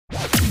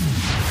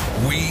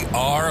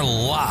are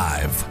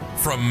live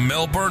from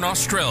Melbourne,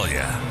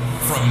 Australia.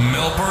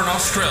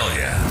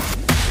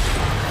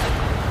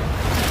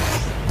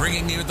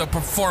 Bringing you the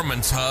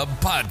Performance Hub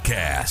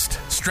podcast.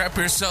 Strap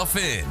yourself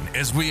in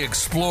as we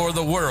explore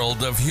the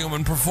world of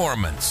human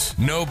performance.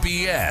 No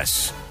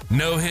BS,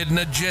 no hidden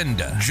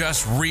agenda,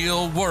 just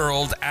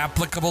real-world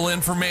applicable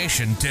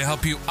information to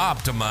help you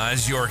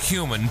optimize your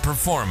human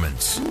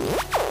performance.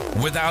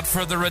 Without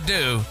further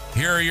ado,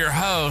 here are your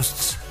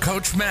hosts,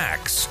 Coach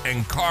Max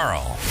and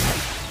Karl.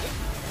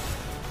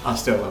 I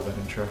still love that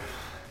intro.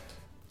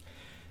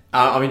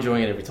 I'm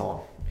enjoying it every time.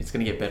 It's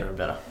going to get better and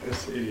better.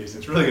 Yes, it is.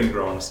 It's really going to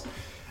grow on us.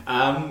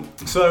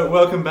 So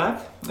welcome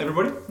back,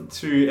 everybody,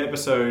 to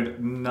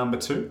episode number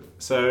 2.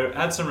 So I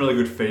had some really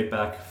good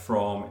feedback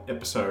from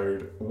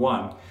episode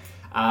 1.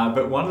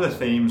 But one of the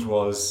themes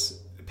was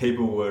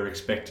people were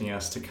expecting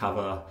us to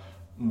cover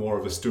more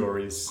of the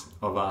stories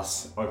of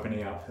us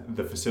opening up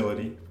the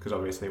facility, because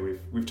obviously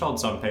we've told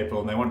some people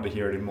and they wanted to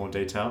hear it in more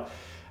detail.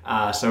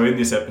 So in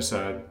this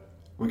episode,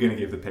 we're going to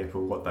give the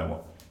people what they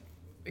want.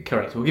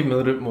 Correct. We'll give them a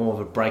little bit more of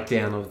a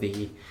breakdown of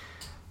the,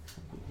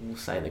 we'll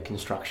say, the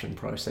construction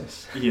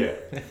process. Yeah.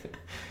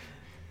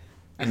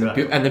 and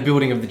the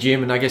building of the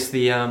gym, and I guess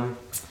the some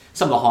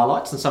of the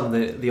highlights and some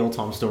of the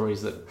all-time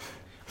stories that,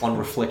 on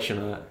reflection,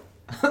 are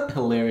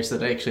hilarious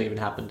that actually even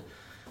happened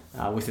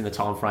within the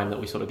time frame that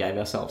we sort of gave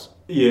ourselves.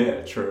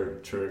 Yeah, true.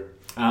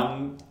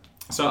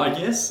 So I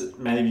guess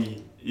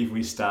maybe if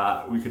we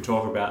start, we could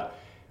talk about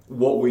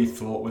what we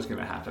thought was going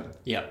to happen.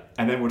 Yeah.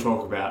 And then we'll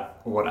talk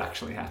about what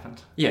actually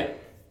happened. Yeah.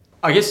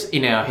 I guess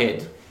in our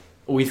head,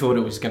 we thought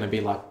it was going to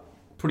be like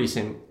pretty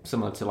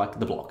similar to like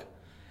the block.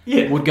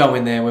 Yeah. We'd go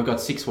in there, we've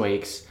got 6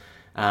 weeks.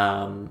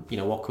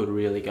 What could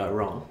really go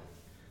wrong?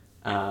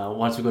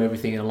 Once we've got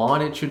everything in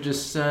line, it should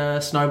just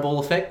snowball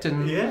effect,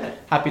 and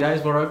happy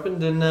days were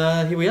opened, and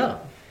here we are.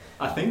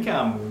 I think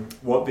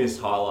what this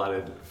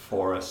highlighted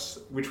for us,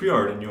 which we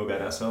already knew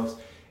about ourselves,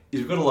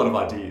 is we've got a lot of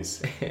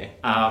ideas.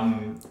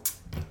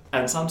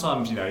 And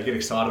sometimes, you get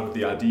excited with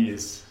the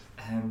ideas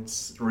and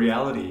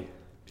reality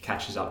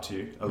catches up to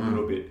you a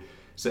little bit.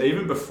 So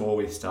even before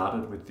we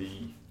started with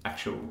the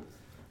actual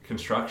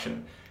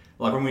construction,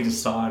 like when we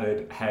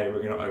decided, hey,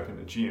 we're going to open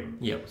the gym.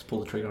 Yeah, let's pull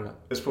the trigger on it.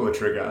 Let's pull the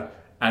trigger.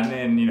 And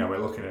then, we're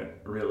looking at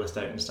real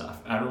estate and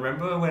stuff. And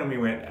remember when we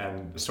went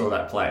and saw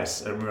that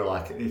place and we were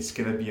like, it's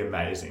going to be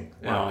amazing.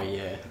 Like, oh,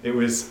 yeah. It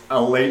was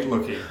elite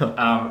looking.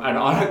 And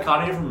I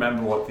can't even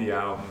remember what the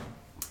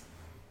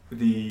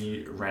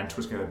rent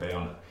was going to be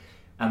on it.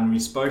 And we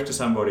spoke to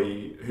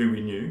somebody who we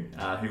knew,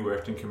 who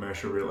worked in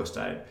commercial real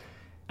estate.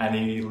 And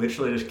he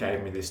literally just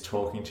gave me this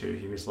talking to.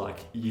 He was like,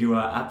 you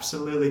are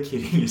absolutely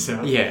kidding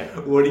yourself. Yeah.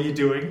 What are you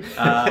doing?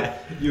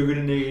 You're going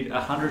to need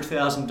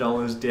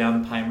 $100,000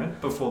 down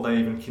payment before they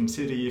even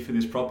consider you for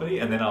this property.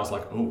 And then I was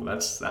like, oh,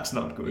 that's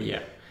not good.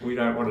 Yeah. We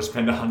don't want to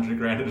spend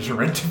 $100,000 as a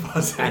rent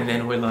deposit. And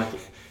then we're like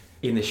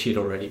in the shit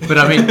already. But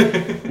I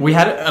mean, we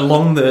had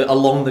along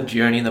the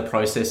journey and the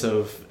process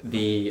of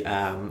the,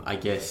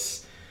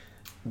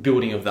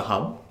 building of the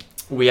hub.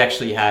 We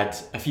actually had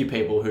a few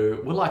people who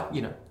were like,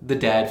 the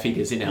dad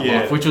figures in our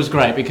life, which was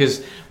great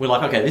because we're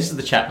like, okay, this is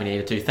the chat we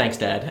need to do. Thanks,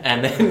 Dad.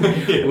 And then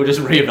we'll just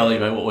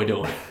reevaluate what we're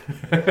doing.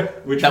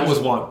 Which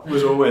was one.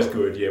 Was always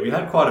good, yeah. We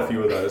had quite a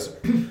few of those.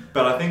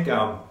 But I think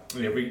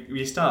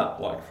we start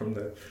like from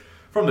the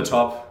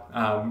top.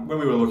 When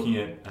we were looking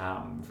at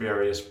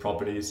various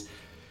properties,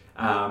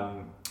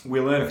 we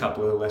learned a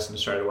couple of lessons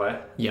straight away.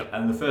 Yep.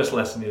 And the first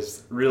lesson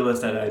is real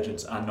estate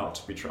agents are not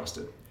to be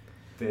trusted.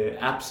 They're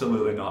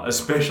absolutely not,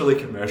 especially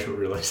commercial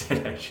real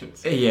estate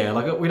agents. Yeah,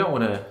 like we don't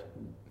want to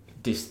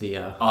diss the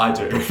I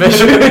do.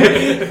 Profession.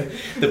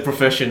 The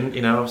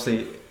profession,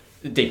 obviously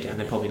deep down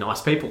they're probably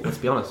nice people, let's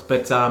be honest.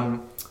 But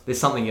there's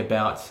something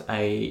about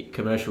a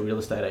commercial real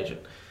estate agent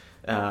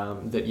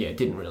that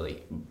didn't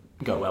really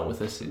go well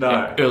with us.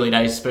 No. Early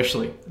days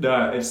especially.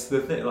 No, it's the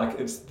thing,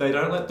 they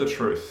don't let the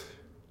truth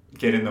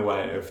get in the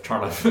way of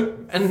trying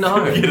to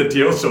get a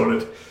deal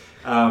sorted.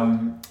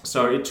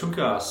 So it took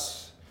us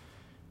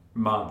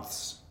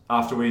months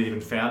after we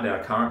even found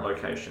our current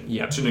location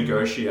to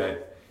negotiate,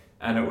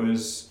 and it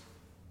was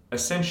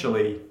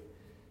essentially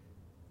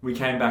we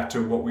came back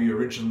to what we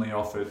originally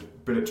offered,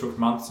 but it took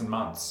months and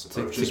months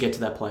to get to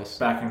that place,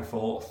 back and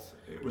forth.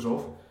 It was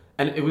awful,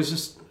 and it was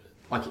just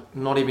like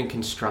not even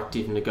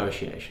constructive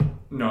negotiation.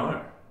 No,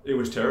 it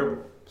was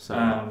terrible. So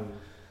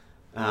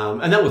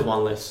and that was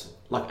one less,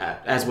 like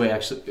as we're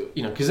actually,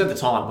 because at the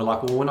time we're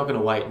like, well, we're not going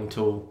to wait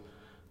until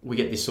we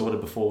get this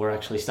sorted before we're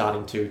actually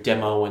starting to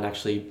demo and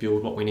actually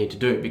build what we need to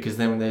do, because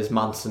then there's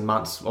months and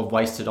months of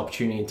wasted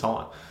opportunity and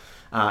time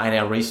and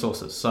our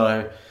resources.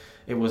 So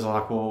it was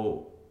like,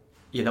 well,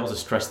 that was a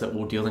stress that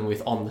we're dealing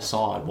with on the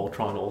side while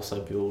trying to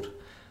also build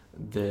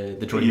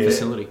the dream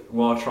facility.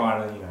 While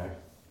trying to,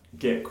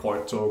 get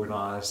quotes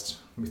organised.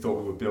 We thought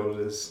we were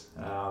builders.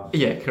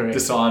 Correct.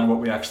 Decide what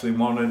we actually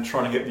wanted,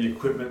 trying to get the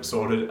equipment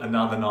sorted,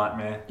 another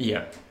nightmare.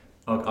 Yeah.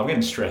 I'm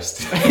getting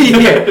stressed.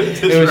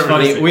 It was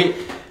funny.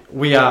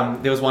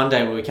 There was one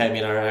day where we came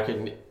in, I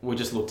reckon, we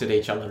just looked at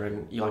each other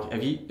and you're like,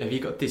 have you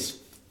got this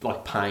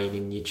like pain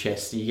in your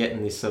chest. You're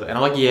getting this sort of, and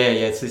I'm like, yeah,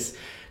 it's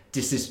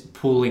this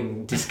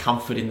pulling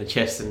discomfort in the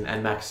chest,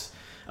 and Max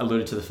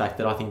alluded to the fact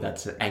that I think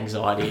that's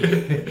anxiety,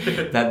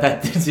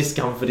 that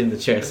discomfort in the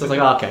chest. I was like,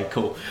 oh, okay,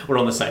 cool, we're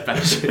on the same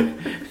page.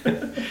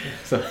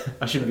 So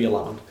I shouldn't be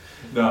alarmed.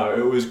 No,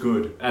 it was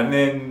good. And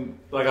then,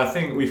 like, I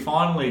think we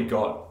finally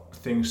got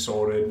things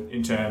sorted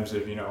in terms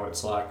of,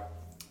 it's like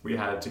we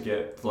had to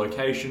get the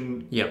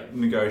location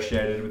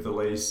negotiated with the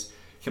lease,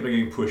 kept on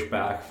getting pushed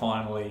back,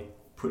 finally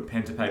put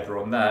pen to paper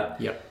on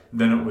that. Yep.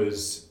 Then it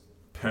was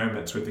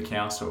permits with the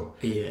council.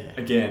 Yeah.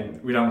 Again,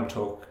 we don't want to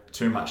talk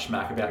too much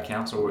smack about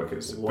council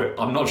workers, but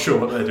I'm not sure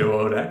what they do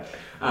all day.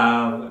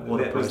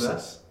 What a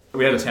process.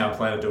 We had a town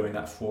planner doing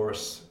that for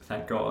us,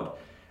 thank God.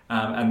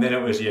 And then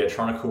it was,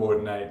 trying to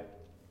coordinate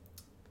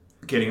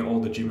getting all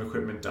the gym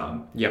equipment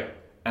done. Yep.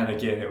 And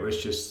again, it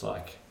was just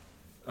like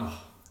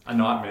a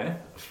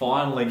nightmare.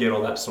 Finally get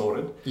all that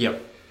sorted.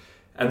 Yep.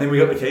 And then we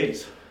got the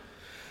keys.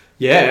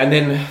 Yeah, and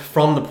then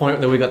from the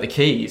point that we got the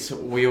keys,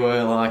 we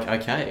were like,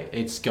 okay,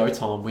 it's go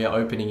time. We are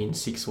opening in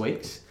 6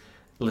 weeks.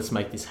 Let's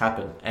make this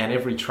happen. And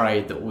every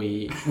trade that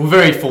we were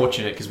very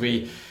fortunate because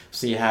we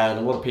had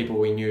a lot of people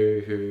we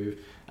knew who,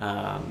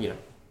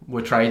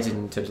 were trades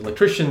in terms of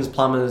electricians,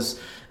 plumbers,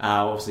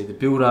 obviously the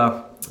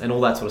builder, and all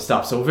that sort of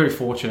stuff. So we're very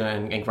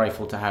fortunate and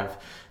grateful to have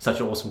such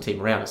an awesome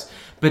team around us.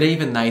 But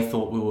even they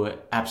thought we were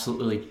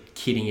absolutely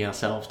kidding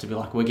ourselves to be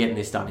like, we're getting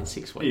this done in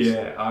 6 weeks.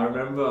 Yeah, I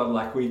remember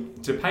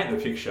to paint the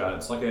picture,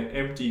 it's like an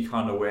empty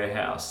kind of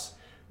warehouse.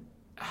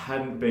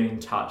 Hadn't been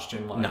touched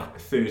in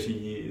 30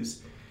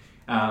 years.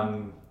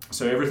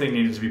 So everything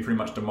needed to be pretty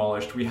much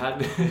demolished. We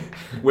had,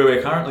 where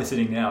we're currently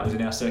sitting now is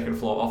in our second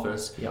floor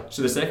office. Yep.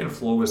 So the second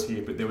floor was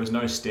here, but there was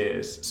no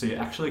stairs. So you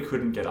actually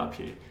couldn't get up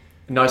here.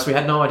 No, so we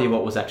had no idea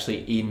what was actually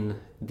in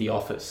the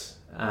office.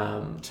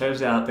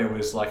 Turns out there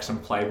was like some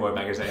Playboy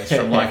magazines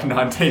from like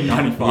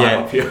 1995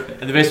 up here.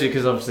 And the best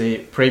because obviously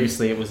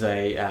previously it was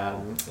a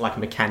like a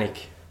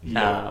mechanic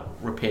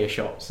repair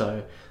shop.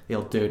 So the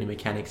old dirty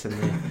mechanics and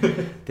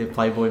their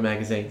Playboy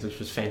magazines, which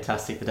was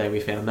fantastic the day we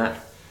found that.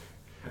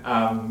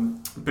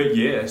 But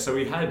yeah, so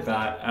we had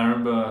that. I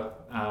remember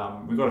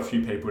we got a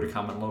few people to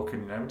come and look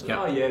and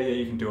oh yeah,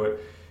 you can do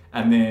it.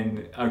 And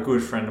then a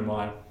good friend of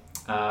mine,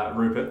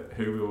 Rupert,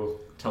 who we will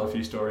tell a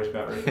few stories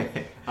about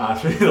Rupert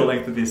through the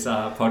length of this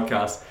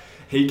podcast,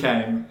 he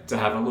came to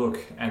have a look,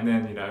 and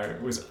then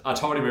I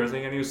told him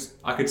everything, and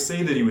I could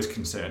see that he was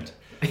concerned.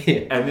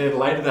 And then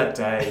later that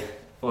day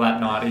or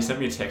that night, he sent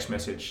me a text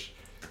message,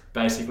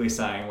 basically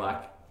saying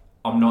like,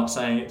 I'm not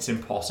saying it's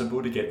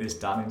impossible to get this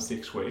done in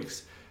 6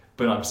 weeks.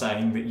 But I'm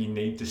saying that you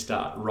need to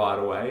start right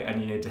away and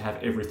you need to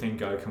have everything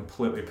go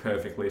completely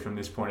perfectly from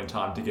this point in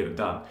time to get it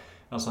done. And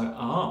I was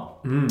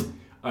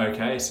like,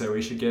 okay, so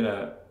we should get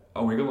a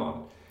wiggle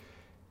on.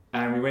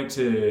 And we went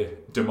to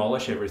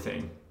demolish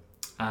everything.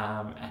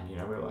 And, we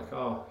were like,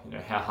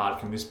 how hard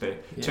can this be?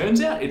 Yeah.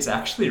 Turns out it's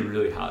actually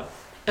really hard.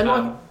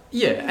 And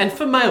and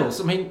for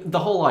males, I mean, the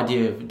whole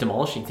idea of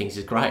demolishing things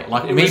is great.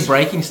 Like me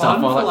breaking stuff,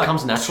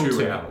 comes natural to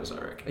 2 hours,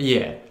 I reckon.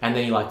 Yeah, and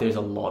then there's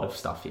a lot of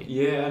stuff here.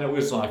 Yeah, and it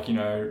was like,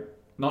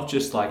 not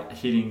just like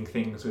hitting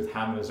things with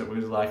hammers. It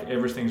was like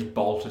everything's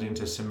bolted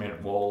into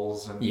cement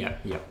walls and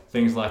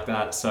things like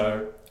that.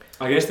 So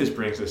I guess this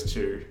brings us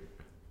to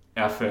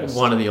our first...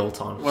 One of the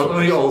all-time stories.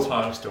 One of the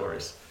all-time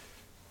stories.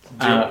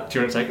 Do you want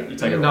to take it? You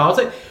take it. No, I'll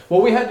take...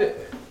 Well, we had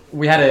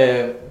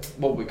a...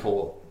 What would we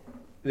call it?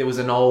 There was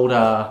an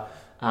older...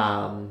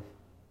 I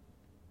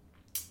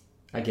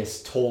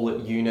guess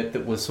toilet unit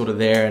that was sort of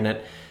there, and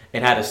it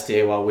had a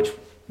stairwell which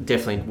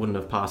definitely wouldn't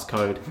have passed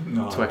code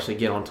to actually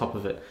get on top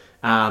of it.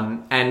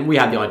 And we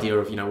had the idea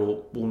of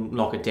we'll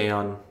knock it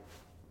down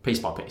piece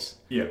by piece.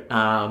 Yeah.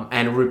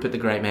 And Rupert, the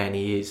great man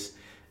he is,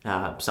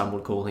 some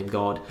would call him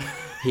God.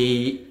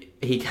 He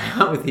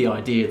came up with the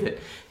idea that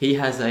he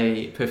has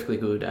a perfectly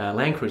good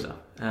Land Cruiser,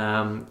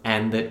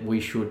 and that we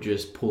should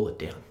just pull it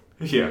down.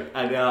 Yeah,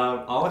 and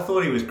I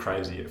thought he was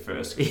crazy at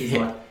first.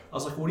 I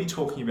was like, what are you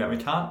talking about? We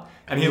can't...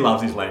 And he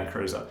loves his Land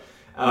Cruiser.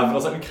 I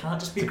was like, we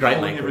can't just be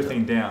pulling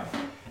everything down.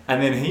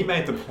 And then he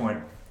made the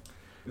point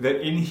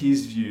that in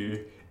his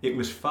view, it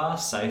was far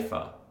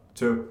safer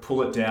to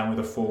pull it down with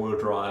a four-wheel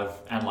drive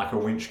and like a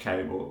winch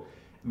cable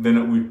than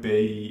it would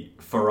be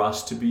for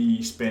us to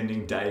be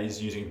spending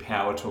days using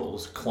power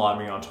tools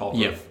climbing on top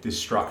of this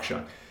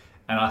structure.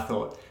 And I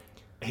thought,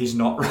 he's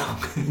not wrong.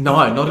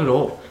 No, not at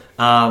all.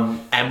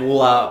 And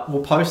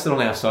we'll post it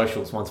on our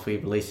socials once we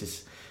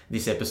release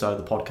this episode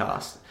of the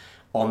podcast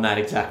on that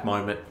exact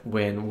moment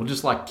when we're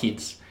just like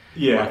kids.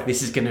 Yeah. Like,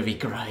 this is going to be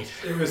great.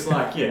 It was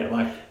like,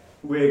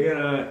 we're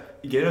going to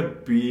get a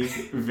big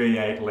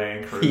V8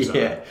 Land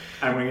Cruiser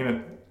and we're going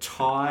to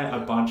tie a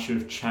bunch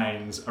of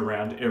chains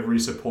around every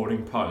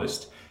supporting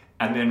post,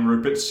 and then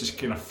Rupert's just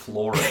going to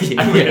floor it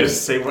and we're going to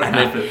see what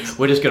happens.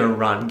 We're just going to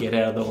run, get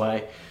out of the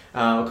way.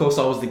 Of course,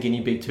 I was the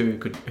guinea pig too,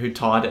 who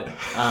tied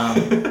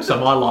it. So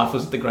my life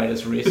was the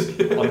greatest risk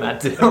on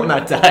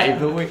that day,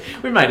 but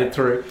we made it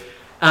through.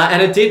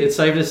 And it did. It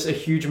saved us a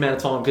huge amount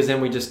of time because then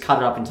we just cut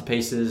it up into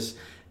pieces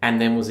and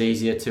then was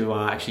easier to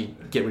actually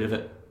get rid of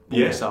it, all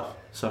the stuff.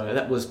 So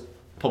that was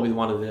probably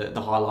one of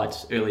the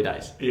highlights early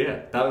days.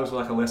 Yeah, that was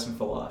like a lesson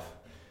for life.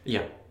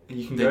 Yeah.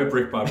 You can go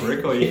brick by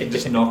brick, or you can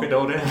just knock it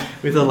all down.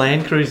 With a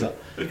Land Cruiser.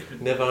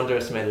 Never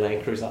underestimate a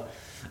Land Cruiser.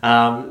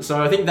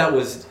 So I think that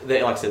was,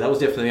 like I said, that was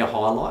definitely a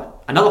highlight.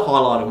 Another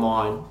highlight of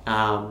mine,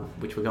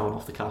 which we're going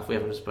off the cuff, we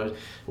haven't, I suppose,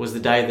 was the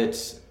day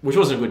which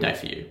wasn't a good day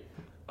for you.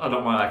 I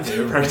don't mind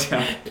IKEA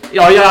breakdown.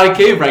 Oh yeah,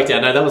 IKEA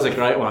breakdown. No, that was a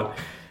great one.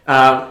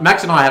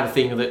 Max and I have a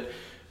thing that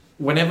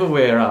whenever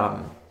we're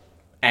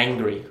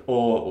angry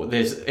or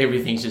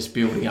everything's just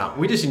building up,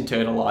 we just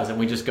internalize and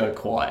we just go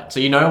quiet. So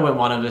you know when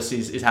one of us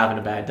is having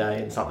a bad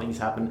day and something's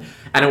happened.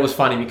 And it was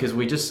funny because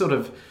we just sort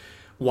of,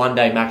 one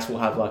day Max will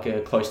have like a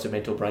close to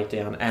mental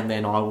breakdown and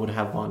then I would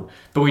have one.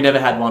 But we never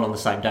had one on the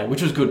same day,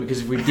 which was good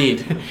because if we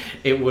did,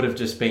 it would have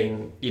just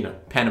been,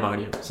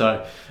 pandemonium.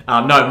 So,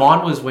 no,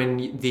 mine was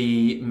when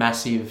the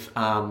massive,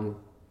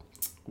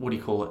 what do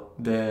you call it?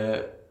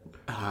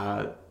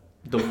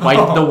 The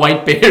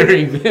weight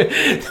bearing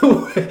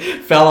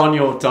fell on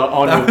your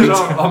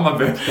on my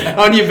birthday.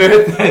 On your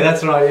birthday,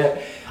 that's right. Yeah,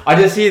 I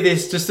just hear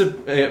this just to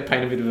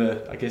paint a bit of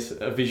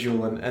a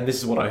visual, and this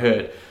is what I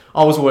heard.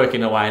 I was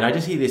working away, and I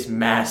just hear this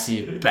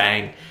massive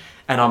bang,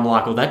 and I'm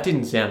like, "Well, that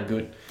didn't sound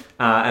good,"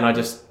 and I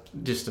just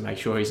to make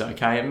sure he's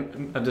okay,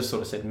 I just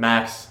sort of said,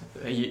 "Max,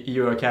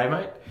 you okay,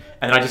 mate?"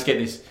 And I just get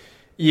this,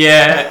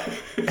 "Yeah,"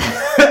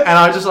 and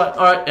I was just like,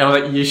 "All right," and I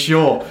was like, "You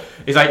sure?"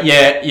 He's like,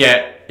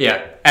 "Yeah."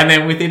 And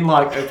then within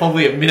like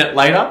probably a minute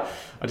later,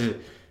 I just,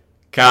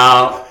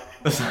 Karl. I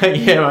was like,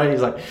 "Yeah, mate." He's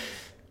like,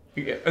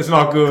 "It's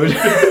not good."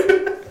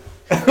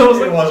 I was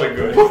like, it wasn't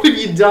good. What have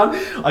you done?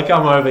 I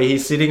come over,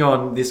 he's sitting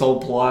on this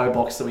old plyo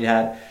box that we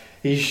had.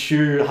 His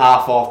shoe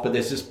half off, but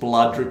there's just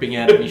blood dripping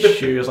out of his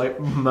shoe. I was like,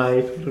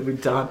 "Mate, what have we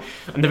done?"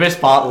 And the best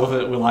part of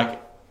it, we're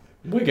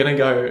going to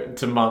go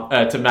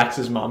to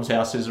Max's mum's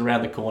house, who's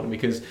around the corner,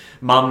 because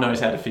mum knows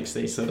how to fix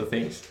these sort of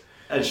things.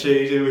 And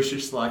she was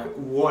just like,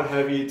 "What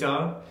have you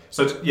done?"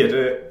 So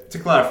to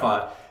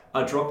clarify,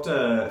 I dropped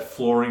a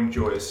flooring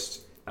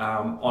joist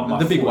on my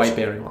the big foot. weight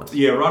bearing ones.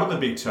 Yeah, right on the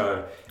big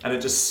toe, and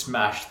it just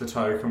smashed the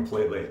toe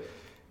completely.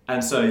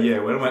 And so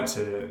when I went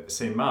to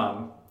see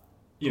mum,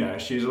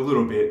 she was a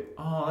little bit,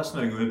 "Oh, that's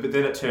no good," but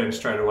then it turned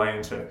straight away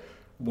into,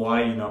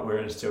 "Why are you not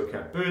wearing steel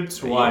cap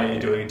boots? Why are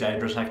you doing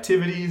dangerous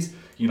activities?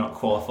 You're not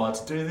qualified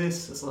to do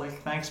this." It's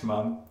like, "Thanks,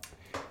 mum."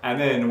 And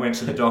then went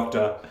to the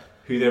doctor,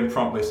 who then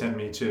promptly sent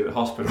me to the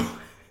hospital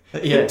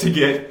to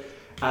get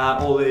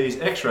all these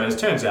x-rays.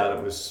 Turns out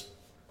it was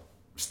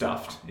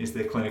stuffed, is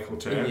their clinical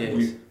term,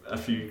 with a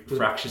few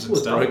fractures and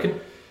stuff. Broken.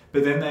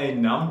 But then they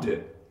numbed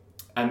it,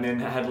 and then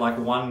had like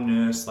one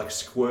nurse like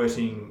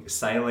squirting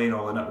saline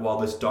on it while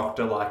this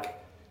doctor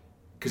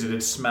because it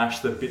had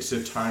smashed the bits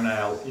of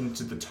toenail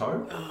into the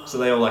toe, so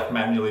they all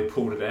manually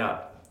pulled it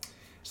out.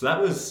 So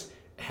that was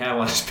how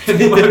I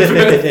spent my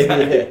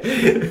birthday.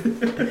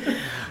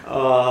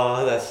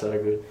 Oh, that's so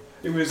good.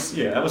 It was,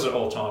 that was an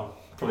all-time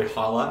probably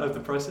highlight of the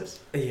process.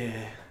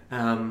 Yeah.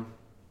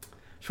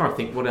 Trying to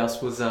think what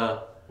else was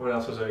a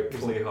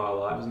clear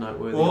highlight. Was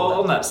noteworthy. Well,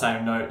 on that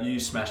same note, you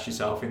smashed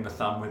yourself in the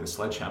thumb with a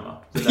sledgehammer.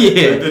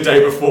 The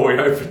day before we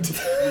opened.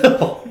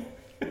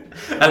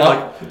 And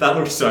that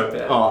looked so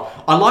bad. Oh,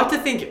 I like to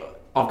think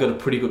I've got a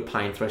pretty good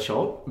pain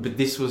threshold, but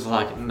this was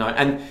no.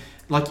 And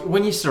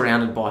when you're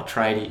surrounded by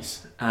tradies,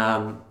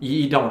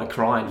 you don't want to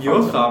cry.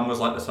 Your thumb was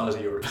like the size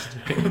of your wrist.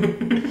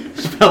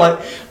 It felt like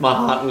my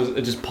heart was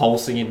just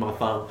pulsing in my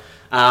thumb.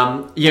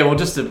 Well,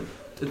 just to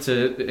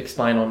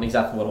explain on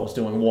exactly what I was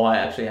doing, why I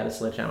actually had a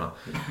sledgehammer.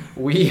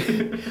 We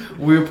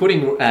were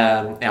putting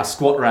our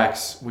squat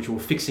racks, which we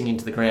were fixing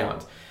into the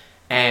ground,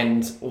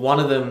 and one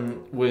of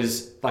them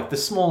was the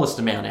smallest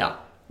amount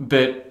out,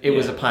 but it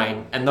was a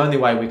pain, and the only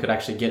way we could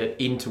actually get it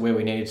into where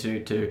we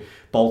needed to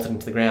bolt it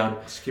into the ground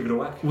Just give it a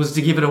whack. was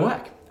to give it a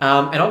whack.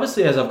 And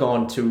obviously as I've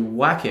gone to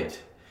whack it,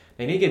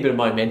 you need to get a bit of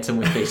momentum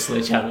with these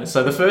sledgehammers.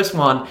 So the first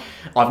one,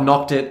 I've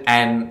knocked it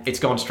and it's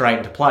gone straight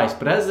into place.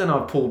 But as then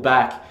I've pulled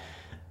back,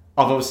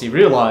 I've obviously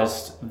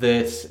realised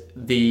that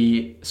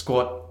the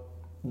squat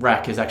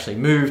rack has actually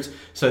moved,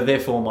 so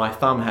therefore my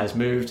thumb has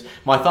moved.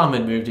 My thumb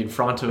had moved in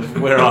front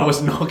of where I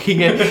was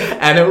knocking it,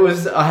 and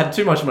I had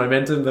too much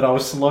momentum that I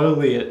was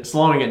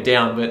slowing it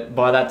down, but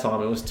by that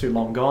time it was too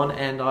long gone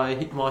and I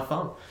hit my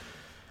thumb.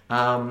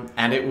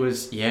 And it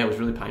was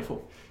really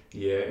painful.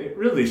 Yeah, it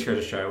really goes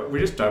to show we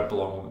just don't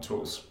belong on the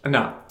tools.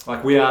 No.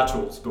 We are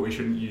tools, but we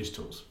shouldn't use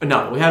tools.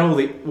 No, we had all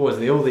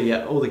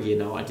the gear,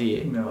 no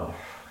idea. No.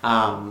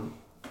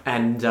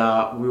 And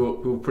we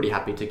were pretty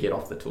happy to get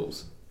off the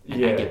tools and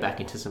get back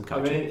into some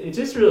coaching. I mean, it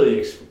just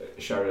really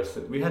showed us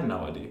that we had no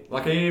idea.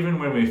 Even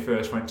when we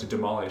first went to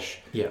demolish,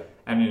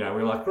 and we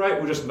were like, great,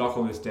 we'll just knock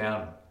all this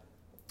down.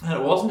 And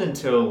it wasn't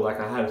until I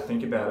had to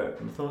think about it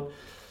and I thought,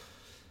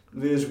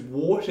 there's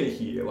water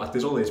here,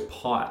 there's all these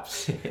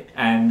pipes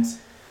and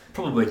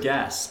probably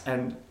gas,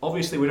 and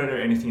obviously we don't know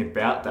anything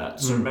about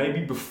that. So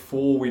maybe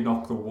before we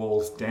knock the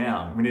walls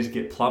down, we need to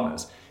get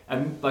plumbers.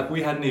 And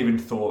we hadn't even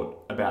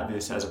thought about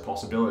this as a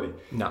possibility.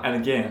 No. And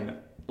again,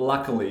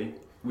 luckily,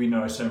 we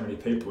know so many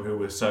people who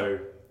were so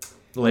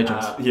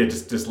legends.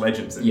 just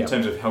legends in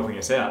terms of helping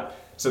us out.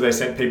 So they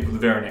sent people the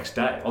very next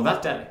day, or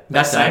that day.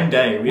 That same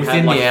day, we within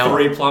had like the hour.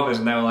 3 plumbers,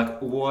 and they were like,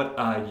 "What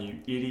are you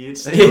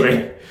idiots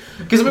doing?"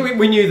 Because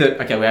we knew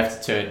that, okay, we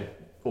have to turn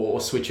or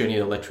switch any of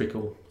the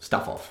electrical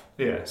stuff off.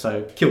 Yeah.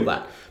 So kill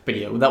that. But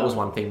yeah, that was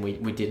one thing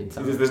we didn't.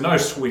 There's no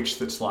switch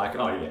that's like,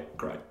 "Oh yeah,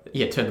 great."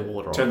 Yeah, turn the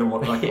water off. Turn the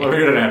water. Like, well, we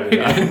don't have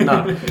it.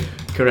 No,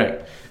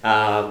 correct.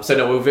 So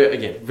no,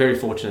 we're very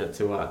fortunate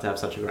to have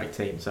such a great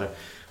team. So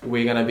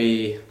we're going to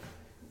be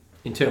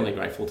internally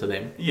grateful to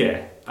them.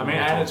 Yeah, I mean,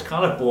 and it's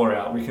kind of bore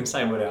out. We can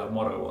say what our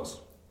motto was.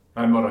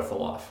 Our motto for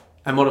life.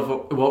 And what? I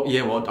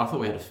thought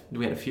we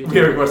had a few.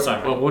 Yeah, we've got so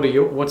many. Well, what are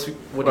your? What?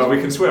 Well, we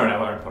can swear on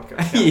our own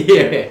podcast.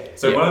 Yeah.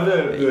 So one of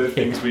the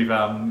things we've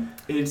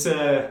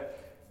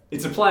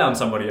it's a play on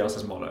somebody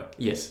else's motto.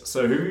 Yes.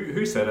 So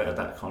who said it at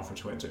that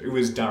conference we went to? It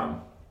was Durham.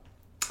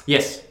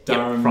 Yes.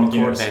 Durham from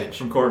Core Advantage.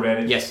 From Core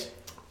Advantage. Yes.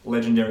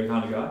 Legendary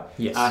kind of guy.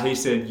 Yes. He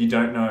said, "You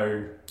don't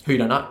know who you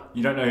don't know.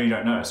 You don't know who you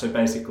don't know." So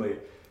basically,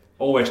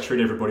 always treat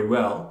everybody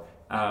well.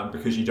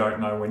 Because you don't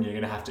know when you're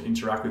going to have to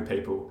interact with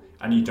people,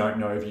 and you don't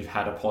know if you've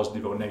had a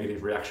positive or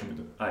negative reaction with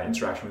them,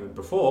 interaction with them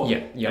before.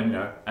 Yeah. And,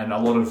 and a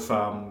lot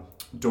of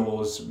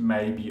doors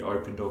may be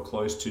opened or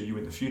closed to you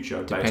in the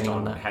future based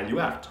on how you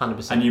act.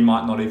 100%. And you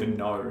might not even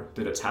know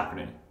that it's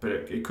happening, but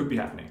it could be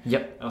happening.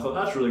 Yep. And I thought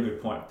that's a really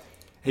good point.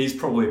 He's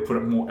probably put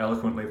it more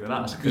eloquently than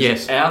us.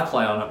 Yes. Our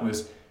play on it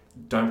was,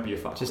 don't be a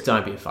fuckwit. Just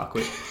don't be a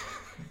fuckwit.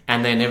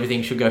 And then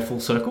everything should go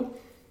full circle.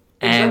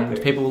 Exactly.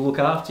 And people will look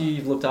after you.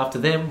 You've looked after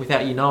them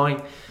without you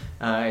knowing.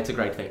 It's a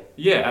great thing.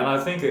 Yeah, and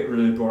I think it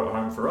really brought it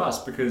home for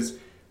us because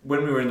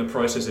when we were in the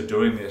process of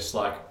doing this,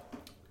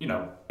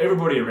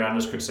 everybody around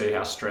us could see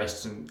how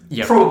stressed and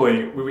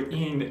probably we were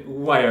in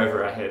way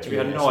over our heads. We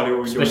had no idea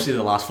what we were doing. Especially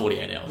the last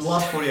 48 hours. The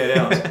last 48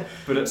 hours.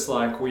 But it's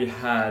like we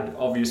had,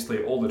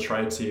 obviously, all the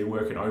trades here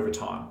working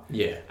overtime.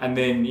 Yeah. And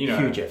then,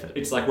 huge effort.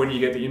 It's like when you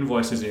get the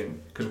invoices in,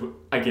 because,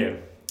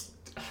 again,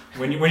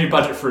 when you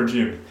budget for a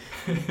gym,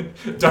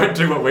 don't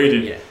do what we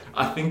did. Yeah.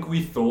 I think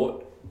we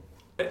thought,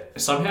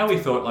 somehow we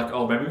thought like,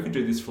 oh, maybe we could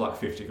do this for like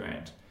 50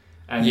 grand.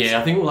 And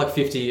I think we're like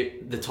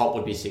 50, the top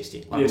would be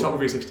 60. Top would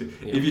be 60.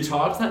 Yeah. If you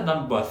times that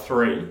number by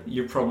 3,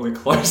 you're probably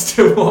close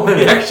to what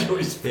we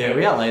actually spent. Yeah,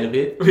 we outlaid a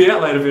bit. We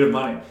outlaid a bit of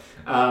money.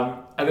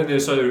 And then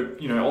there's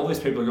all these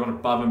people are going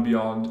above and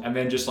beyond and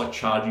then just like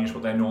charging us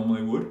what they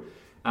normally would.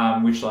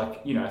 Which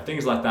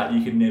things like that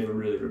you can never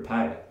really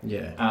repay.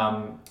 Yeah.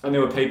 And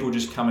there were people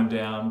just coming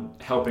down,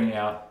 helping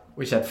out.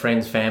 We just had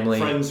friends, family,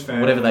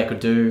 whatever they could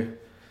do.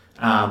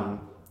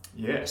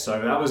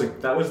 So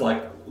that was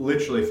like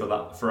literally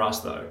for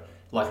us though.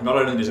 Like not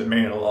only does it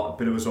mean a lot,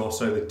 but it was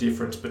also the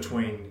difference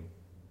between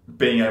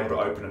being able to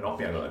open and not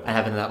being able to open. And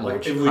having that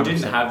launch. If we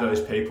didn't have those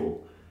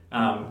people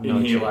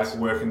in here like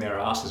working their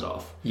asses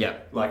off. Yeah.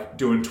 Like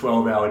doing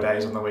 12-hour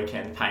days on the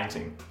weekend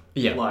painting.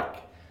 Yeah.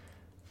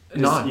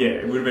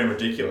 It would have been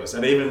ridiculous.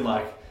 And even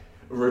like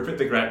Rupert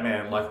the great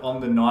man, like on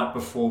the night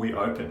before we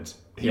opened,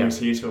 he was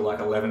here till like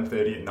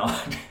 11:30 at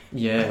night.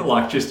 Yeah.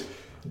 Like just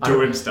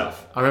doing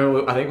stuff. I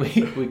remember, I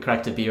think we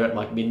cracked a beer at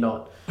like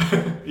midnight.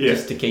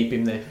 Just to keep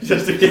him there.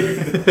 Just to keep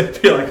him there.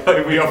 Be like,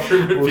 oh, we offer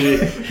him a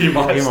beer, he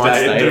might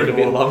stay and do it a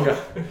bit longer.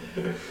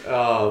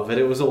 Oh, but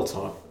it was all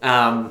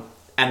time.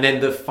 And then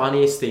the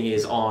funniest thing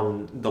is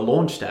on the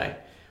launch day,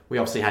 we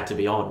obviously had to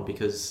be on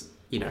because,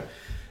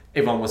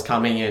 everyone was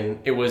coming and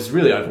it was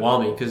really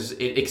overwhelming because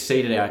it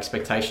exceeded our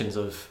expectations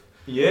of...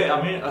 Yeah,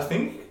 I mean, I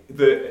think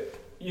that,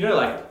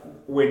 like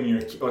when you're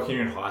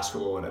in high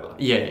school or whatever,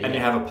 and you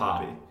have a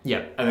party,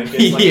 and then it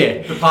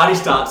gets, the party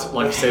starts at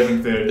like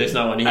 7:30. There's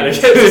no one here, and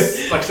it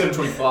gets like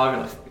 7:25,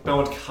 and like no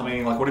one's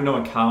coming. Like, what if no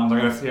one comes? I'm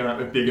going to feel like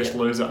the biggest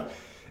loser.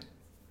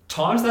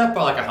 Times that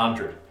by like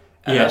 100,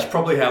 and that's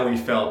probably how we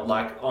felt.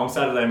 Like on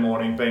Saturday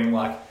morning, being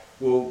like,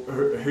 well,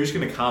 who's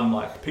going to come?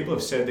 Like people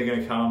have said they're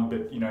going to come,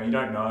 but you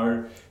don't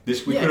know. We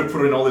could have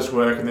put in all this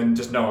work, and then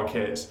just no one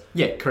cares.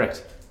 Yeah,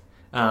 correct.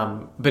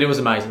 But it was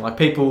amazing. Like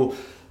people,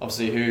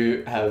 obviously,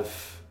 who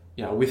have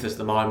with us at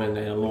the moment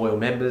and are loyal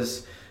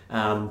members,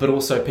 but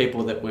also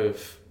people that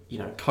we've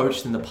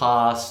coached in the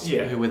past,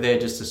 who were there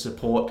just to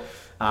support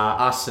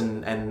us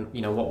and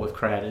what we've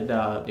created.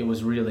 It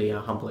was really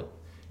humbling.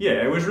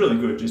 Yeah, it was really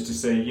good just to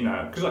see,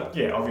 because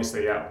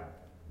obviously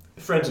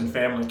friends and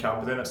family come,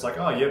 but then it's like,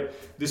 oh, yep,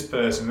 this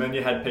person. And then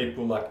you had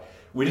people like,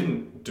 we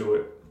didn't do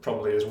it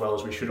probably as well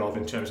as we should have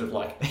in terms of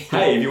like,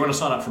 hey, if you want to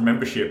sign up for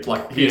membership,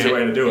 like here's a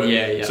way to do it.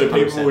 Yeah, so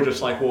people 100%. Were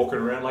just like walking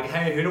around like,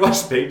 hey, who do I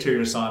speak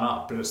to sign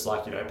up? But it's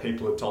like,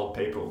 people have told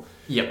people.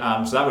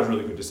 Yep. So that was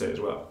really good to see as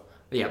well.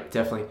 Yeah,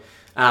 definitely.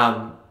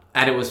 And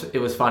it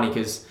was funny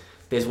because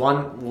there's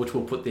one, which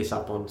we'll put this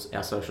up on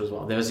our social as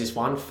well. There was this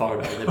one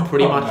photo that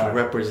pretty much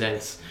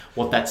represents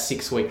what that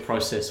 6-week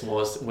process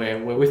was, where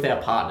we're with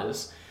our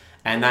partners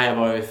and they are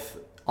both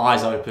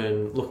eyes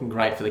open, looking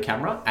great for the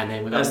camera, and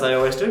then as they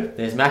always do.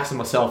 There's Max and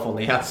myself on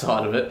the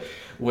outside of it,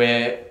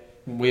 where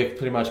we've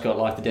pretty much got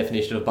like the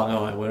definition of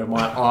bung-eye, where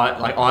my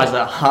eyes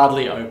are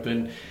hardly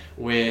open,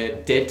 we're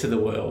dead to the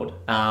world,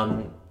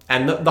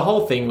 and the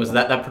whole thing was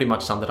that pretty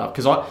much summed it up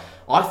because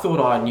I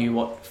thought I knew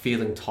what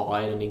feeling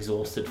tired and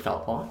exhausted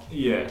felt like.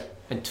 Yeah.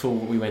 until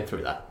we went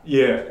through that.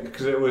 Yeah,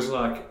 because it was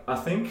like, I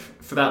think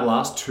for that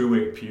last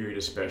 2-week period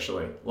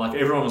especially, like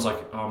everyone was like,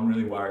 oh, I'm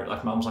really worried.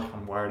 Like Mum's like,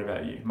 I'm worried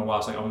about you. My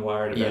wife's like, I'm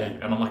worried about you.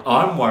 And I'm like,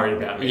 I'm worried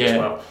about me as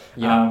well.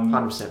 Yeah,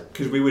 100%.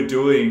 Because we would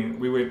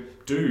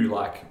do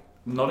like,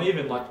 not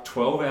even like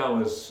 12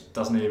 hours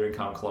doesn't even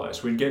come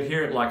close. We'd get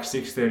here at like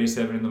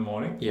 6:37 in the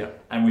morning. Yeah.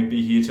 And we'd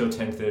be here till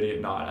 10:30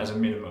 at night as a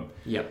minimum.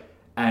 Yep.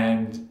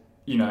 And,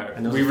 you know,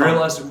 we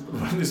realised,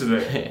 this is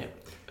it.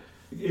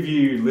 If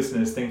you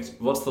listeners think,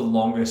 what's the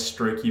longest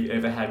streak you've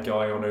ever had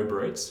going on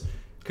Uber Eats?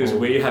 Because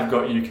we have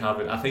got you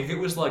covered. I think it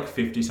was like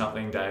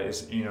 50-something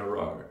days in a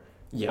row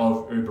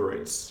of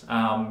Uber Eats,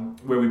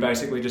 where we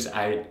basically just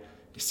ate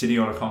sitting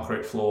on a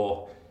concrete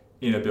floor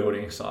in a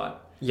building site.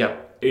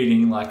 Yep.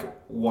 Eating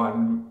like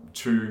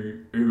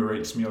 1-2 Uber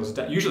Eats meals a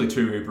day, usually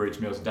 2 Uber Eats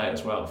meals a day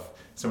as well.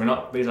 So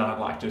these aren't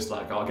like just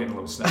like, oh, getting a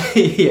little snack.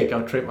 Yeah,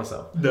 go treat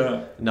myself.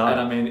 No. And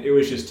I mean, it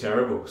was just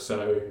terrible.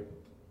 So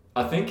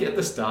I think at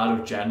the start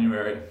of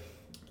January,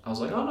 I was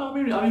like, oh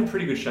no, I'm in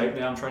pretty good shape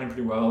now. I'm training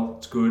pretty well.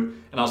 It's good.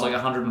 And I was like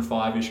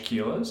 105-ish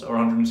kilos or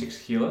 106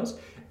 kilos.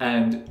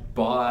 And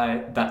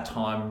by that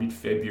time,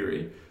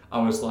 mid-February,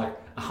 I was like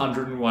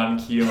 101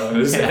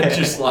 kilos and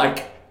just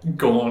like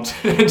gaunt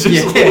and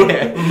just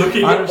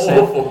looking 100%.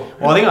 Awful.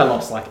 Well, I think I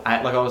lost like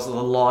 8. Like I was the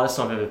lightest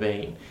I've ever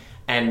been.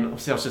 And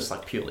obviously I was just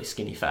like purely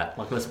skinny fat.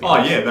 Like, let's be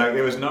honest. Yeah,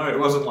 it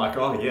wasn't like,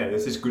 oh yeah,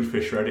 this is good for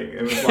shredding.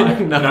 It was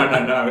like,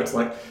 no. It's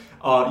like,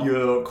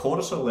 your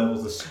cortisol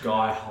levels are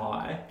sky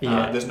high.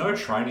 Yeah. There's no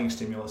training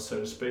stimulus,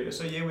 so to speak.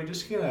 So yeah, we're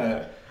just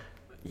gonna.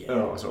 Yeah.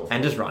 Oh, it's awful.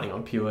 And just running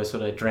on pure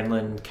sort of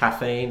adrenaline,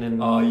 caffeine,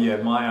 and. Oh yeah,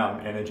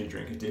 my energy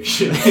drink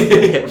addiction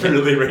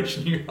really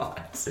reached new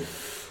heights.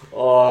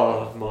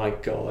 Oh my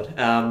god.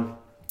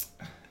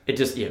 It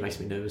just makes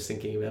me nervous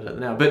thinking about it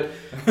now. But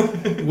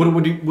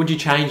would you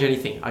change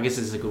anything? I guess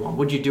this is a good one.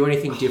 Would you do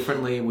anything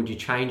differently? Would you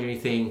change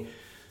anything?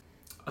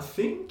 I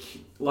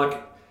think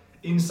like.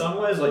 In some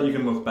ways, like you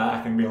can look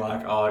back and be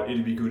like, oh,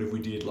 it'd be good if we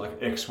did like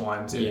X, Y,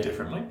 and Z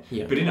differently.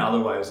 Yeah. But in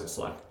other ways, it's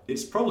like,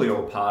 it's probably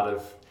all part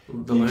of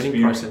the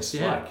learning process.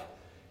 Yeah. Like,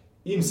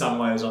 in some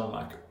ways, I'm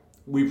like,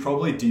 we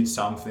probably did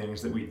some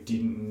things that we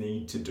didn't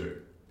need to do.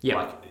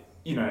 Yeah. Like,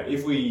 you know,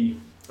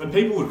 and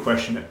people would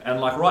question it,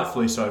 and like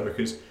rightfully so,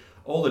 because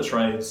all the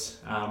trades,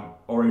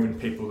 or even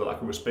people that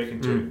like we were speaking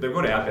to, they've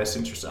got our best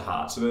interests at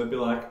heart. So they'd be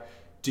like,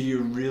 do you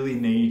really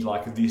need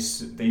like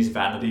these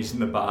vanities in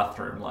the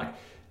bathroom? Like,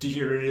 do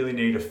you really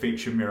need a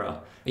feature mirror?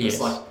 Yes,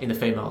 it's like, in the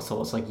female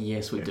soul, it's like,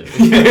 yes, we do.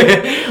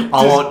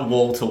 I want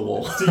wall to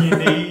wall. Do you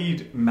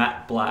need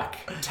matte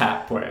black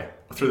tapware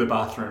through the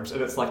bathrooms?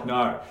 And it's like,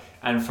 no.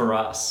 And for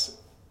us,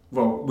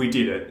 well, we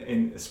did it,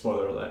 in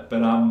spoiler alert,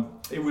 but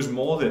it was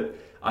more that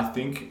I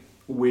think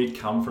we'd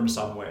come from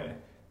somewhere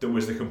that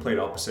was the complete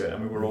opposite,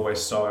 and we were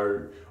always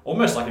so,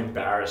 almost like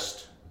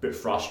embarrassed, but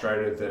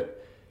frustrated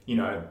that, you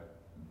know,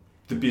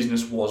 the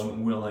business wasn't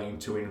willing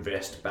to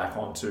invest back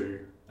onto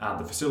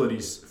the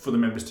facilities for the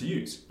members to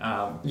use,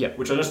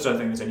 which I just don't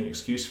think there's any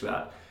excuse for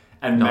that.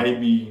 And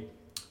maybe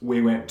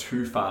we went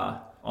too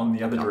far on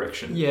the other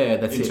direction. Yeah,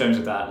 that's in terms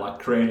of that, like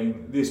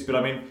creating this. But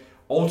I mean,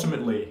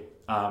 ultimately,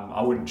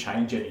 I wouldn't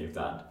change any of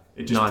that.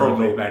 It just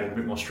probably made it a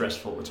bit more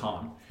stressful at the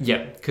time.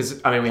 Yeah,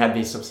 because I mean, we had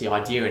this obviously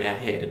idea in our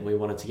head, and we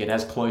wanted to get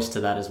as close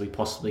to that as we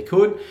possibly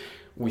could,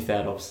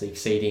 without obviously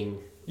exceeding.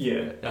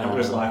 Yeah, and it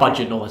was like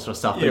budget and all that sort of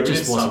stuff, but it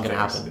just wasn't going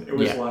to happen. It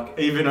was like,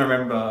 even I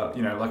remember,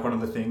 you know, like one of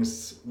the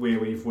things where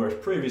we've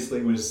worked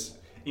previously was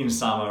in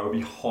summer it would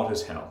be hot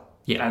as hell.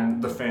 Yeah.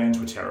 And the fans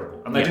were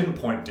terrible. And they didn't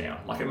point down.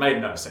 Like, it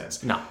made no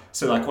sense. No.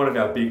 So like one of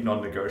our big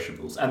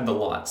non-negotiables, and the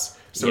lights.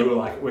 So we were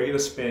like, we're going to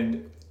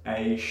spend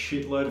a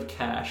shitload of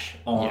cash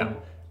on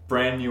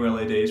brand new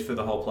LEDs for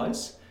the whole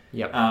place.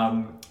 Yep.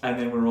 And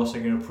then we're also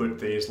going to put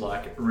these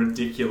like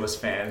ridiculous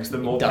fans. The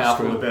more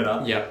powerful, the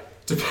better. Yep.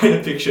 To paint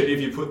a picture, if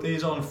you put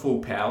these on full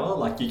power,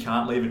 like you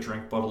can't leave a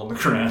drink bottle on the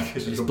ground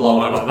because it'll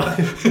blow over.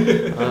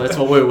 That's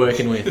what we're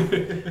working with.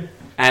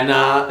 And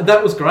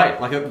that was great.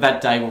 Like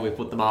that day when we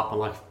put them up, I'm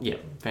like, yeah,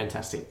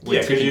 fantastic. Yeah,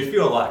 because you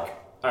feel like,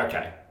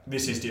 okay,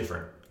 this is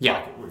different.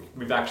 Yeah. Like,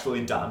 we've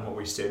actually done what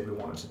we said we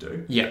wanted to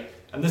do. Yeah.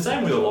 And the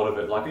same with a lot of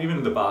it. Like even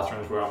in the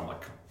bathrooms where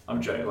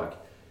I'm joking, like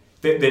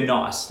they're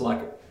nice.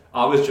 Like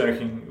I was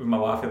joking with my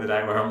wife the other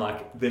day where I'm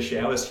like, the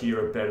showers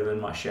here are better than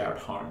my shower at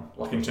home.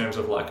 Like in terms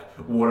of like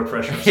water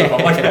pressure and stuff.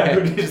 I'm like, how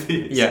good is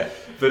this? Yeah.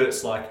 But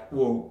it's like,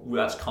 well,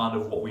 that's kind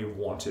of what we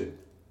wanted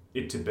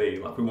it to be.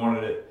 Like we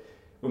wanted it,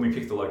 when we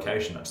picked the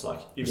location, it's like,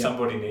 if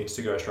somebody needs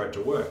to go straight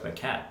to work, they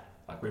can.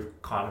 Like we've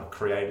kind of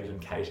created and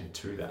catered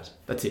to that.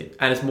 That's it.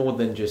 And it's more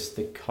than just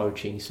the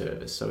coaching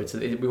service. So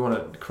we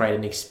want to create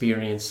an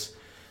experience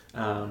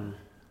and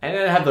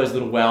have those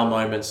little wow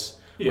moments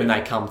when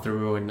they come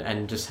through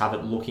and just have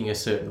it looking a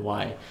certain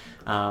way.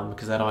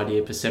 Because that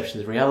idea of perception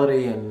is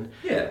reality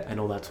and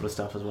all that sort of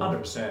stuff as well.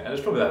 100%. And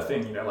it's probably that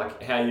thing, you know,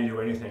 like how you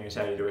do anything is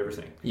how you do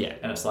everything. Yeah.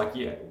 And it's like,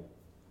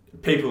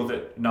 people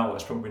that know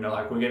us probably know,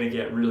 like, we're going to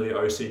get really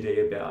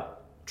OCD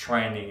about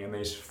training and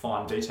these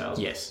fine details.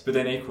 Yes. But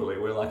then equally,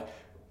 we're like,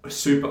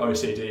 super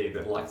OCD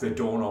that like the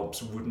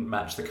doorknobs wouldn't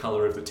match the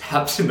colour of the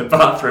taps in the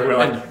bathroom. We're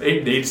like,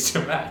 it needs to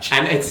match.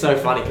 And it's so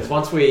funny because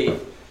once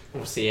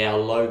obviously our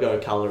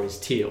logo colour is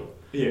teal.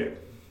 Yeah.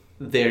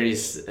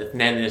 There's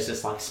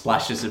just like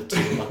splashes of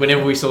teal. Like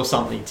whenever we saw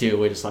something teal,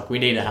 we're just like, we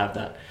need to have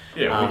that.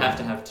 Yeah, we have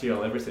to have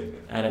teal everything.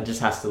 And it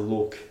just has to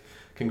look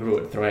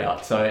congruent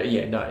throughout. So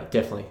yeah, no,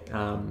 definitely.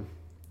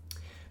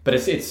 But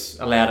it's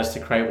allowed us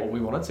to create what we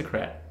wanted to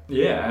create.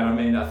 Yeah, and I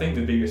mean, I think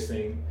the biggest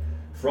thing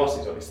for us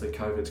is obviously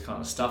COVID's kind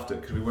of stuffed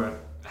it because we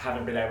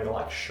haven't been able to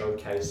like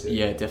showcase it.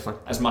 Yeah,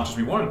 definitely. As much as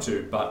we wanted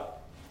to,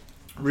 but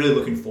really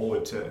looking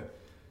forward to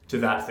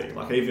that thing.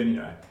 Like even, you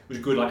know, it was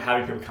good like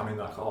having people come in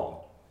like,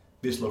 oh,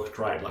 this looks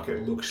great. Like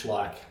it looks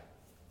like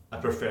a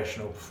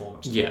professional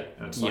performance. Yeah.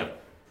 And it's like,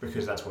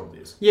 because that's what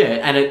it is. Yeah,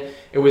 and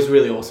it was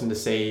really awesome to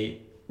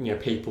see, you know,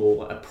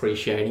 people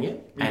appreciating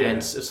it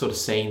and sort of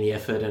seeing the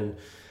effort and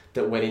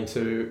that went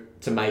into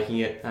making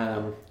it,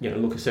 you know,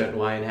 look a certain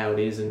way and how it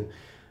is. And,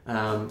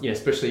 you know,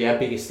 especially our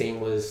biggest thing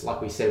was, like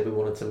we said, we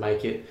wanted to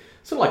make it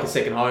sort of like a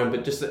second home,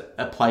 but just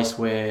a place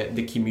where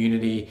the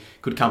community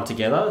could come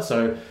together.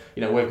 So,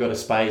 you know, we've got a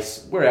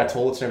space where our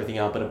toilets and everything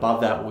are, but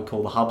above that, what we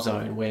call the hub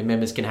zone, where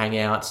members can hang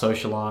out,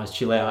 socialise,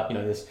 chill out. You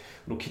know, there's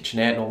little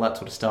kitchenette and all that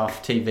sort of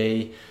stuff,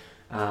 TV, you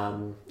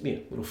know,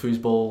 little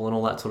foosball and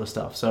all that sort of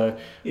stuff. So,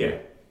 yeah,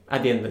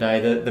 at the end of the day,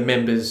 the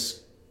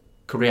members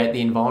create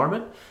the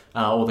environment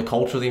or the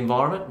culture of the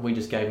environment. We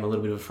just gave them a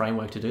little bit of a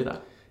framework to do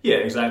that. Yeah,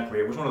 exactly.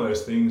 It was one of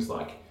those things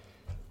like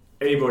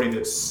anybody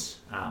that's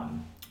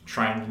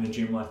trained in a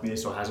gym like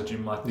this or has a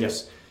gym like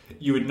this,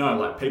 you would know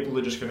like people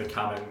are just going to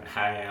come and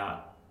hang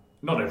out.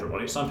 Not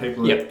everybody. Some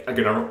people are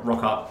going to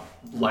rock up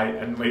late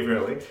and leave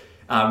early.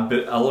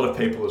 But a lot of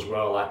people as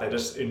well, like they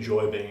just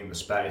enjoy being in the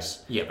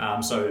space.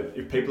 So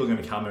if people are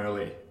going to come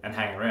early and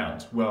hang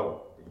around,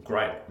 well,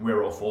 great.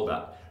 We're all for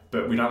that.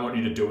 But we don't want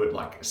you to do it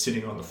like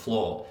sitting on the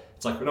floor.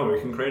 It's like, no, we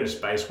can create a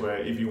space where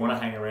if you want to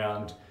hang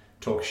around,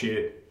 talk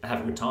shit,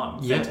 have a good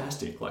time.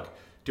 Fantastic. Like,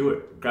 do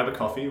it. Grab a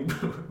coffee.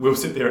 We'll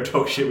sit there and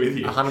talk shit with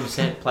you.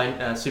 100%.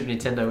 Play Super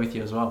Nintendo with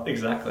you as well.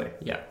 Exactly.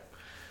 Yeah.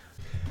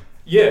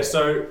 Yeah,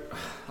 so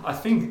I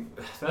think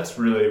that's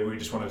really, we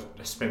just want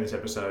to spend this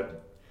episode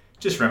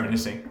just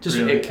reminiscing. Just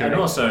really. And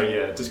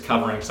also, just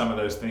covering some of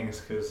those things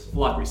because,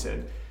 like we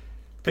said,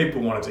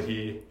 people wanted to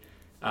hear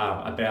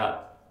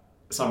about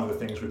some of the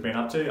things we've been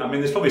up to. I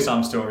mean, there's probably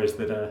some stories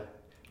that are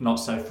not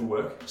safe for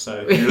work.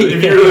 So if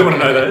you really want to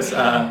know those,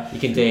 you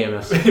can DM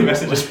us.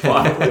 Message us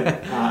privately,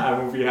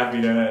 and we'll be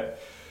happy to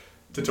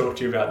talk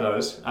to you about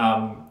those.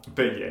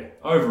 But yeah,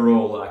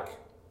 overall, like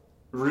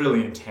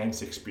really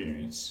intense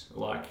experience.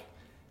 Like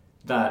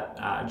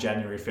that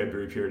January,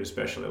 February period,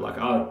 especially. Like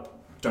I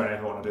don't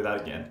ever want to do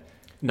that again.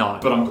 No,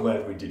 but I'm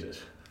glad we did it.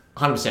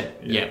 100%.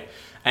 Yeah.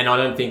 And I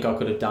don't think I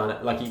could have done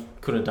it, like you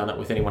couldn't have done it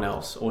with anyone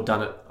else or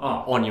done it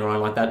on your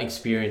own, like that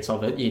experience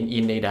of it.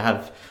 You need to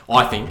have,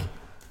 I think,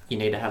 you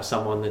need to have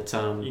someone that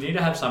you need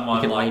to have someone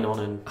you can like lean on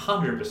and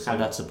 100% have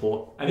that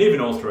support. And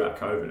even all throughout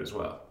COVID as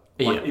well.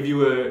 Like if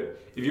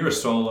you're a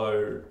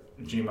solo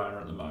gym owner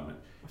at the moment,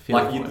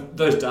 like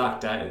those dark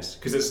days,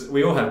 because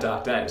we all have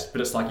dark days,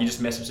 but it's like you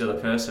just message the other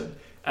person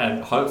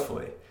and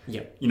hopefully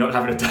you're not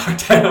having a dark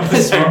day on the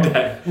same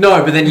day.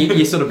 No, but then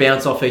you sort of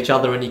bounce off each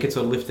other and you can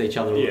sort of lift each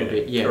other a little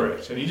bit. Yeah,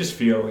 correct. And you just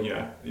feel,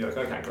 you're like,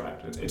 okay, great.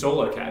 It's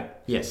all okay.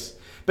 Yes.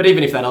 But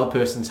even if that other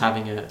person's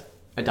having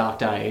a dark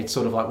day, it's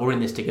sort of like, we're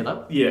in this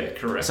together. Yeah,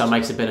 correct. So it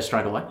makes it better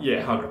straight away.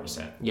 Yeah,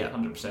 100%. Yeah.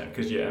 100%.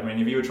 Because, I mean,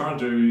 if you were trying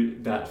to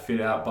do that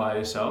fit out by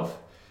yourself,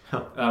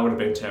 that would have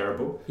been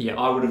terrible. Yeah.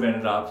 I would have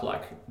ended up,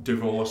 like,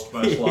 divorced,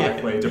 most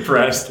likely,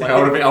 depressed. Like,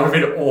 I would have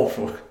been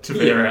awful to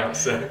be around,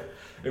 so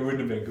it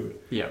wouldn't have been good.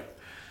 Yeah.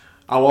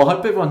 Oh, well, I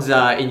hope everyone's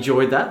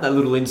enjoyed that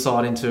little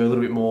insight into a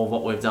little bit more of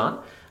what we've done.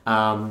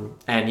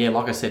 And yeah,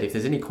 like I said, if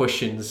there's any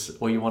questions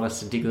or you want us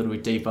to dig a little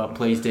bit deeper,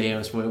 please DM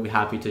us. We'll be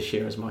happy to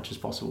share as much as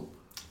possible.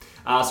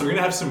 So we're going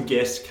to have some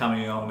guests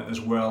coming on as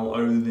well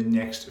over the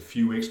next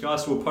few weeks,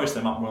 guys. So we'll post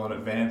them up well in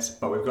advance,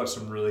 but we've got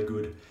some really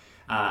good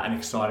and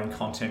exciting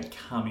content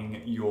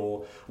coming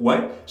your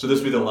way. So this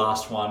will be the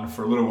last one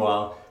for a little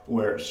while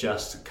where it's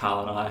just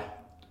Karl and I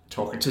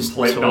talking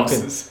complete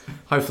nonsense.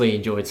 Hopefully you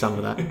enjoyed some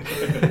of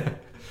that.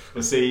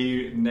 We'll see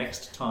you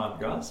next time,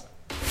 guys.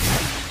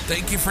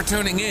 Thank you for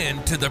tuning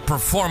in to the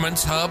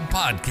Performance Hub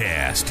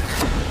podcast.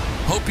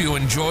 Hope you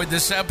enjoyed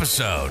this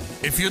episode.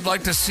 If you'd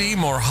like to see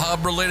more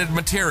Hub-related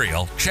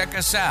material, check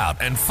us out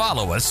and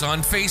follow us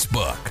on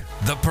Facebook,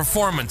 The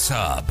Performance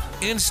Hub,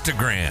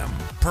 Instagram,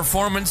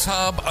 Performance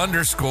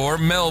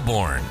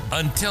Hub_Melbourne.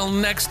 Until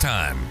next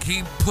time,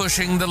 keep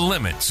pushing the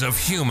limits of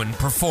human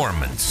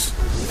performance.